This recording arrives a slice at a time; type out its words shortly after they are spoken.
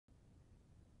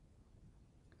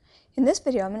In this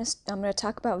video, I'm going to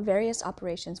talk about various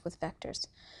operations with vectors.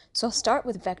 So I'll start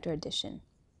with vector addition.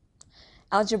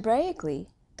 Algebraically,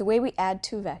 the way we add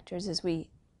two vectors is we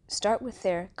start with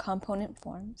their component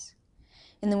forms,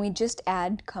 and then we just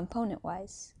add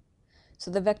component-wise. So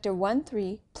the vector 1,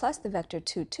 3 plus the vector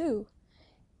 2, 2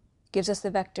 gives us the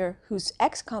vector whose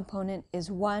x component is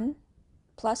 1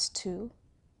 plus 2,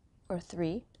 or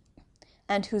 3,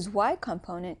 and whose y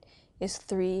component is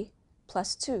 3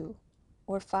 plus 2,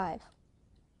 or 5.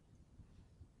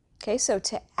 Okay, so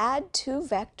to add two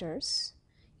vectors,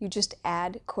 you just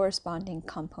add corresponding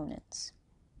components.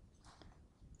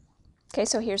 Okay,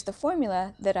 so here's the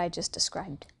formula that I just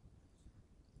described.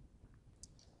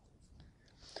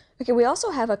 Okay, we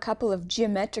also have a couple of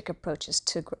geometric approaches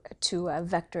to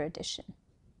vector addition.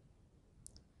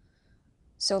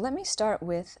 So let me start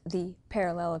with the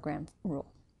parallelogram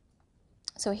rule.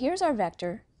 So here's our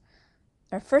vector,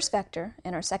 our first vector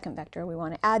and our second vector. We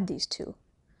want to add these two.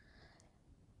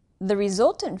 The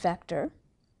resultant vector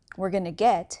we're going to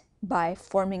get by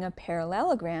forming a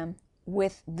parallelogram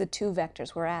with the two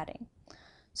vectors we're adding.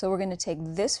 So we're going to take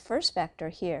this first vector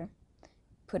here,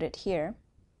 put it here,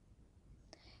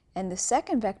 and the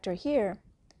second vector here,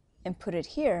 and put it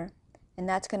here, and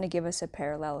that's going to give us a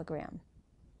parallelogram.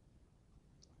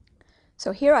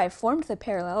 So here I formed the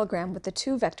parallelogram with the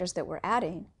two vectors that we're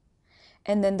adding,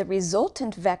 and then the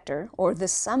resultant vector, or the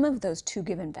sum of those two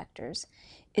given vectors,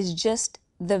 is just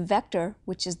the vector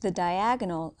which is the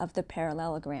diagonal of the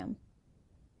parallelogram.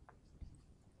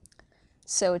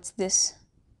 So it's this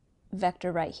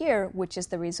vector right here, which is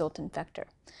the resultant vector.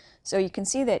 So you can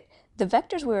see that the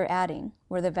vectors we were adding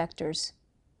were the vectors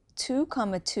 2,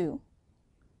 2,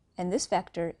 and this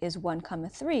vector is 1,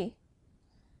 3,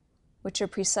 which are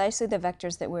precisely the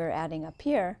vectors that we're adding up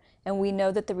here, and we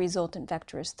know that the resultant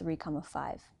vector is 3,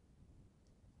 5.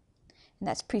 And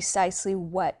that's precisely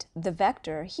what the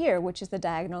vector here, which is the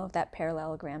diagonal of that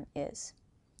parallelogram, is.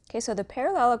 Okay, so the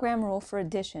parallelogram rule for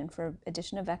addition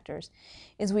of vectors,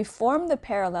 is we form the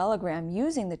parallelogram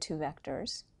using the two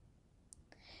vectors,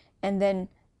 and then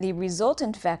the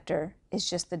resultant vector is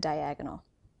just the diagonal.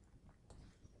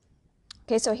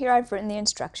 Okay, so here I've written the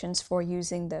instructions for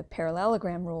using the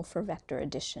parallelogram rule for vector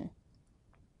addition.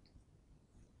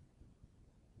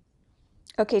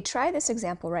 Okay, try this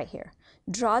example right here.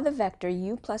 Draw the vector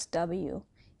u plus w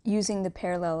using the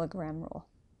parallelogram rule.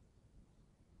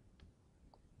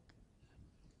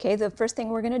 Okay, the first thing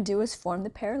we're going to do is form the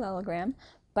parallelogram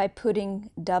by putting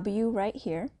w right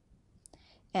here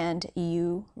and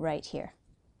u right here.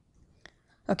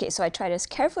 Okay, so I tried as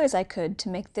carefully as I could to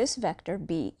make this vector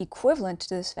be equivalent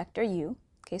to this vector u.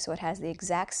 Okay, so it has the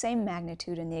exact same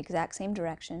magnitude and the exact same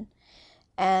direction,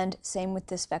 and same with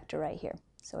this vector right here.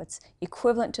 So it's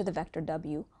equivalent to the vector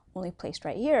w, only placed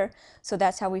right here. So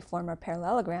that's how we form our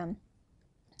parallelogram.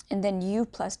 And then u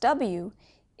plus w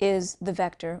is the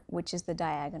vector which is the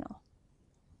diagonal.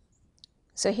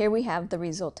 So here we have the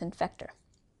resultant vector.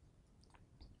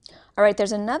 All right,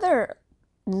 there's another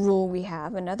rule we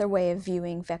have, another way of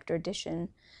viewing vector addition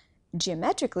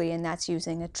geometrically, and that's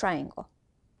using a triangle.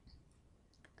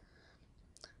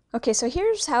 Okay, so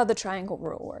here's how the triangle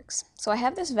rule works. So I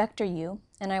have this vector u,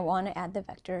 and I want to add the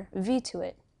vector v to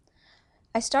it.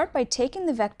 I start by taking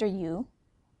the vector u,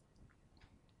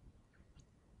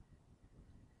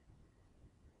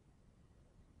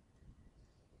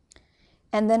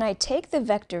 and then I take the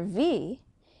vector v,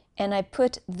 and I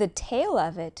put the tail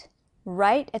of it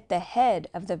right at the head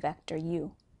of the vector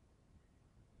u.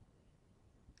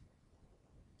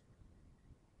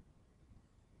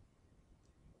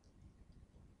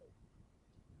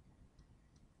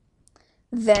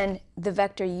 Then the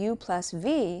vector u plus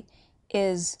v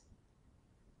is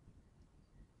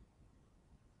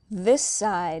this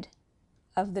side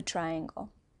of the triangle.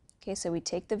 Okay, so we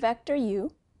take the vector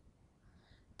u,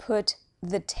 put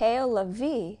the tail of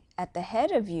v at the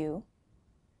head of u,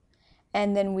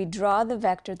 and then we draw the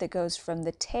vector that goes from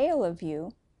the tail of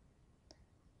u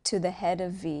to the head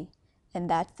of v, and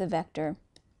that's the vector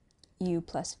u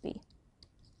plus v.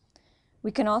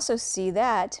 We can also see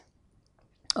that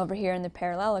over here in the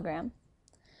parallelogram.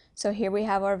 So here we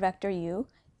have our vector u.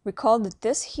 Recall that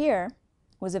this here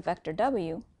was a vector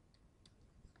w,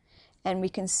 and we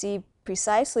can see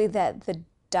precisely that the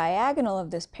diagonal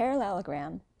of this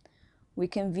parallelogram, we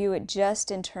can view it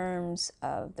just in terms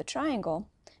of the triangle,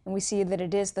 and we see that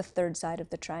it is the third side of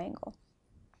the triangle.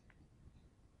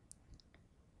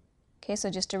 Okay, so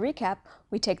just to recap,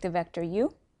 we take the vector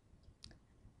u,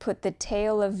 put the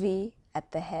tail of v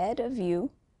at the head of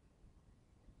u,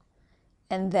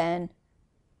 and then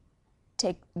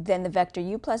the vector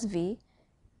u plus v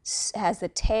has the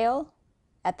tail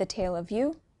at the tail of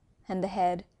u, and the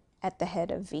head at the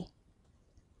head of v.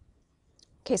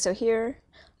 Okay, so here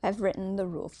I've written the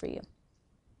rule for you.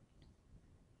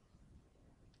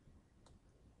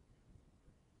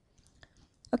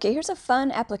 Okay, here's a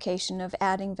fun application of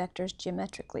adding vectors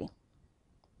geometrically.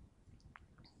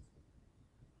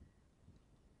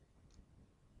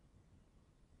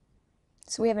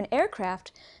 So we have an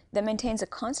aircraft that maintains a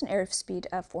constant airspeed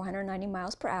of 490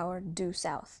 miles per hour due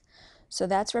south. So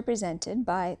that's represented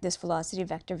by this velocity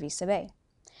vector v sub a.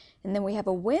 And then we have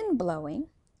a wind blowing,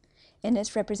 and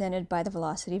it's represented by the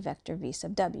velocity vector v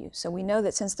sub w. So we know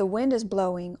that since the wind is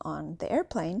blowing on the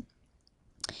airplane,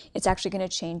 it's actually going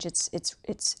to change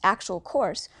its actual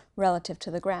course relative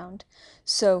to the ground.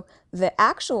 So the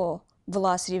actual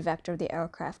velocity vector of the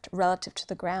aircraft relative to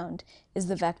the ground is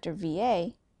the vector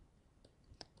va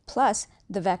plus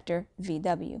the vector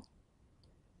vw.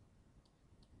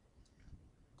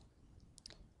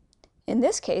 In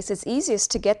this case, it's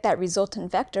easiest to get that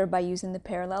resultant vector by using the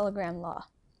parallelogram law.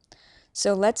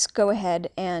 So let's go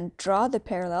ahead and draw the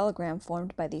parallelogram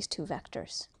formed by these two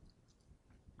vectors.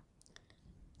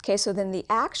 Okay, so then the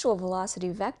actual velocity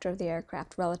vector of the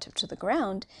aircraft relative to the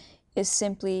ground is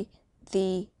simply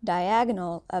the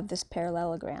diagonal of this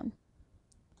parallelogram.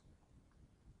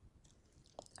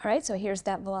 All right, so here's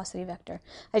that velocity vector.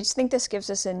 I just think this gives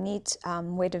us a neat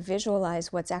way to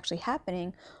visualize what's actually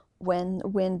happening when the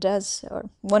wind does, or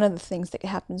one of the things that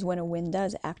happens when a wind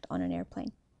does act on an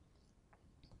airplane.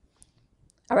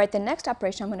 All right, the next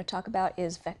operation I'm going to talk about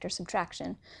is vector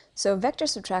subtraction. So vector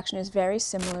subtraction is very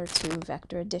similar to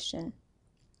vector addition.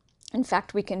 In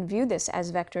fact, we can view this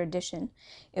as vector addition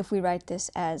if we write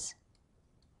this as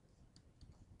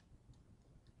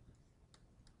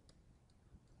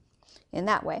in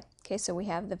that way. Okay, so we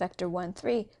have the vector 1,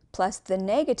 3 plus the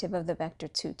negative of the vector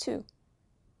 2, 2.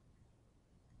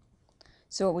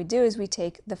 So what we do is we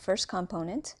take the first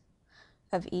component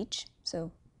of each,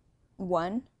 so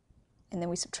 1, and then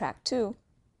we subtract 2,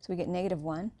 so we get negative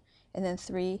 1, and then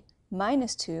 3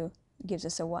 minus 2 gives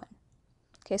us a 1.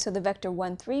 Okay, so the vector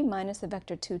 1, 3 minus the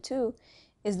vector 2, 2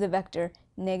 is the vector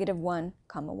negative 1,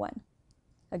 comma 1.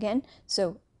 Again,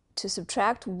 so to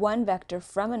subtract one vector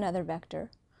from another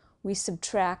vector, we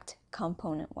subtract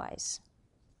component-wise.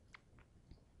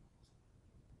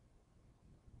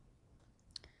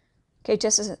 Okay,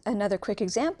 just as another quick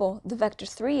example, the vector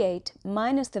 3, 8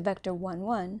 minus the vector 1,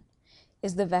 1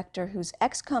 is the vector whose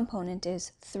x component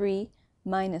is 3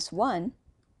 minus 1,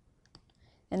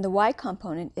 and the y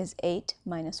component is 8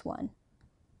 minus 1.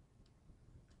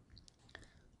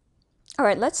 All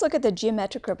right, let's look at the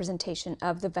geometric representation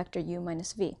of the vector u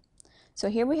minus v. So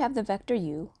here we have the vector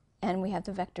u, and we have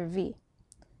the vector v.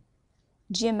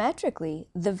 Geometrically,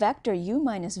 the vector u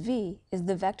minus v is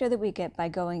the vector that we get by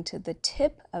going to the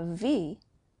tip of v,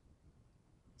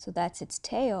 so that's its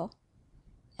tail,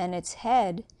 and its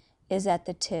head is at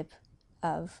the tip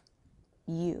of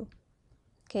u.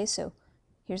 Okay, so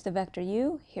here's the vector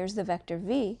u, here's the vector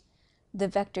v. The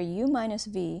vector u minus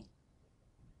v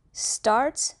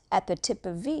starts at the tip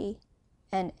of v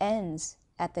and ends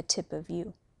at the tip of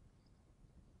u.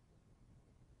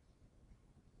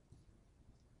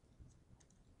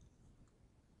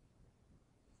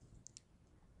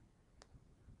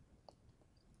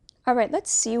 All right,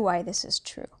 let's see why this is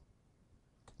true.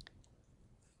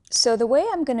 So the way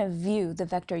I'm going to view the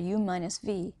vector u minus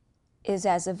v is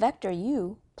as a vector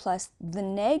u plus the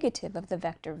negative of the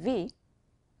vector v.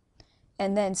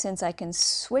 And then since I can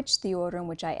switch the order in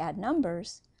which I add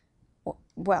numbers,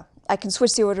 well, I can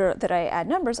switch the order that I add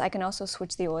numbers, I can also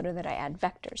switch the order that I add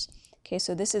vectors. Okay,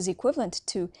 so this is equivalent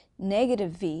to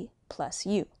negative v plus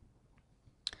u.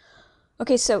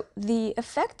 Okay, so the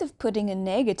effect of putting a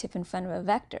negative in front of a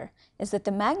vector is that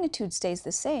the magnitude stays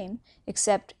the same,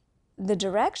 except the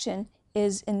direction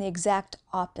is in the exact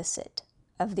opposite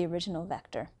of the original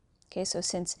vector. Okay, so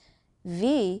since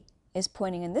v is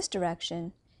pointing in this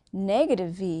direction,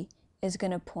 negative v is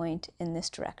going to point in this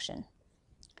direction.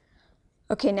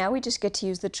 Okay, now we just get to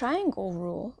use the triangle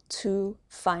rule to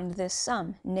find this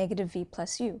sum, negative v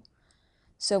plus u.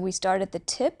 So we start at the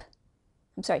tip,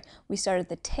 we start at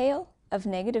the tail of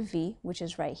negative v, which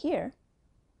is right here,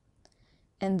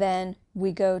 and then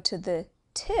we go to the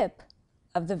tip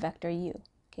of the vector u.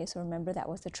 Okay, so remember that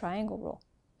was the triangle rule.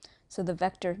 So the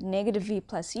vector negative v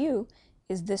plus u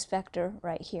is this vector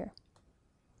right here.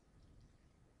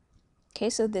 Okay,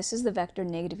 so this is the vector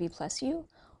negative v plus u,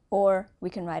 or we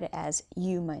can write it as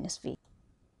u minus v.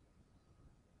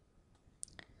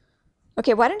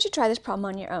 Okay, why don't you try this problem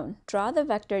on your own? Draw the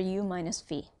vector u minus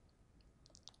v.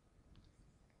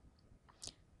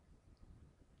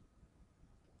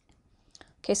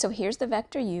 Okay, so here's the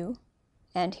vector u,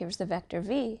 and here's the vector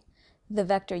v. the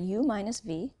vector u minus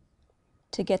v.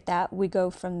 To get that, we go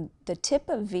from the tip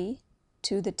of v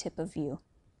to the tip of u.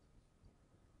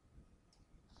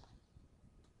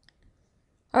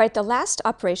 All right, the last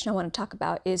operation I want to talk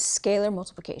about is scalar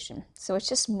multiplication. So it's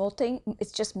just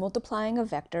multiplying a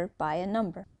vector by a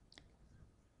number.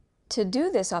 To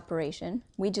do this operation,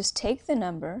 we just take the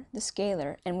number, the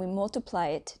scalar, and we multiply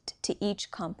it to each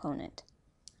component.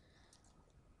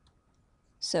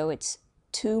 So it's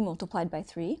 2 multiplied by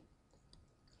 3,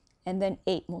 and then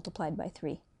 8 multiplied by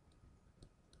 3.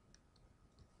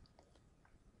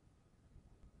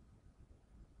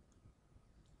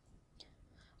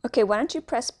 Okay, why don't you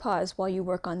press pause while you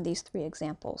work on these 3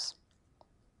 examples.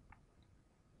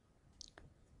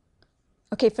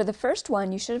 Okay, for the first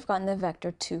one, you should have gotten the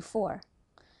vector 2, 4.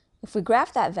 If we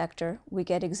graph that vector, we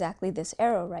get exactly this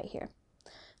arrow right here.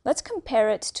 Let's compare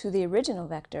it to the original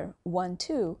vector, 1,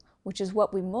 2, which is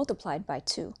what we multiplied by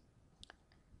 2.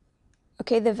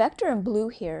 Okay, the vector in blue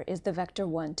here is the vector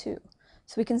 1, 2.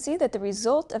 So we can see that the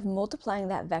result of multiplying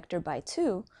that vector by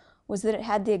 2 was that it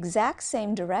had the exact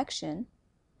same direction,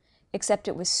 except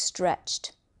it was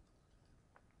stretched.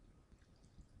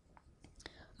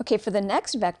 Okay, for the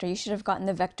next vector, you should have gotten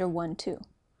the vector 1, 2.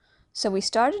 So we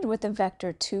started with the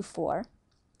vector 2, 4,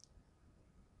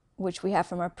 which we have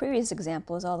from our previous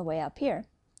example is all the way up here.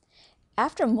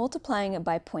 After multiplying it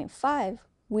by 0.5,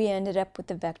 we ended up with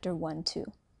the vector 1, 2.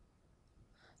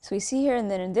 So we see here, and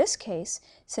then in this case,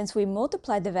 since we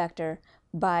multiplied the vector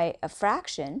by a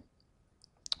fraction,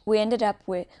 we ended up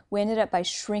by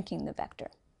shrinking the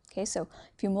vector. Okay, so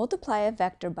if you multiply a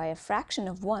vector by a fraction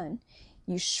of 1,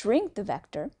 you shrink the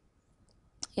vector.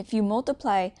 If you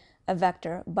multiply a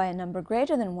vector by a number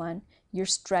greater than 1, you're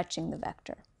stretching the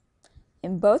vector.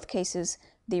 In both cases,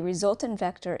 the resultant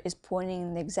vector is pointing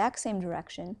in the exact same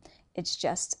direction. It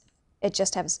just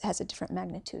has a different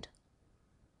magnitude.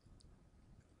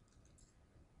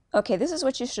 Okay, this is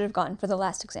what you should have gotten for the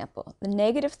last example. The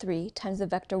negative 3 times the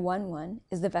vector 1, 1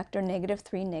 is the vector negative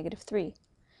 3, negative 3.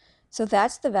 So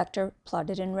that's the vector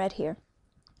plotted in red here.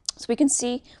 So we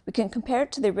can compare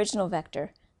it to the original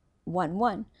vector, 1,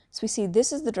 1. So we see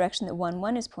this is the direction that 1,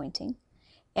 1 is pointing.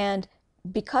 And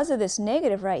because of this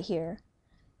negative right here,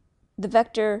 the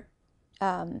vector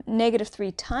negative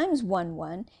 3 times 1,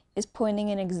 1 is pointing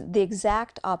in the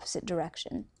exact opposite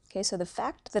direction. Okay, so the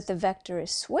fact that the vector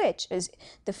is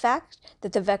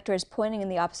pointing in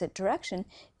the opposite direction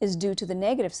is due to the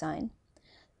negative sign.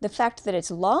 The fact that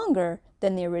it's longer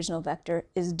than the original vector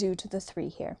is due to the 3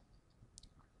 here.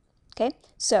 Okay,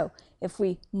 so if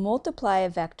we multiply a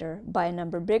vector by a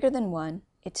number bigger than 1,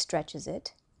 it stretches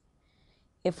it.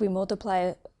 If we multiply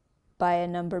it by a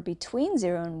number between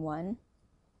 0 and 1,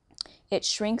 it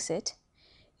shrinks it.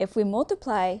 If we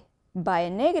multiply by a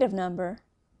negative number,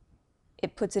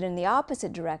 it puts it in the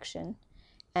opposite direction,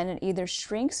 and it either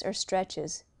shrinks or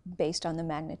stretches based on the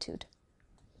magnitude.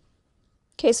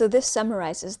 Okay, so this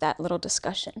summarizes that little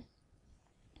discussion.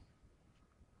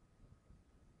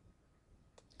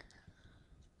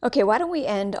 Okay, why don't we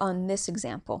end on this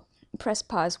example? Press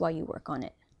pause while you work on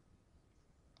it.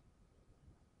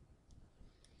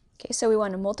 Okay, so we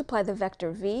want to multiply the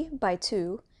vector v by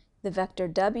 2, the vector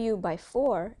w by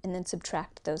 4, and then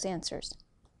subtract those answers.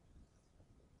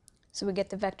 So we get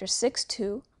the vector 6,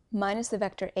 2 minus the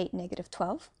vector 8, negative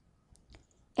 12.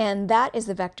 And that is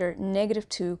the vector negative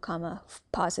 2, comma,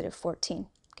 positive 14.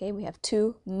 Okay, we have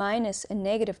 2 minus a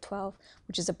negative 12,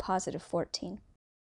 which is a positive 14.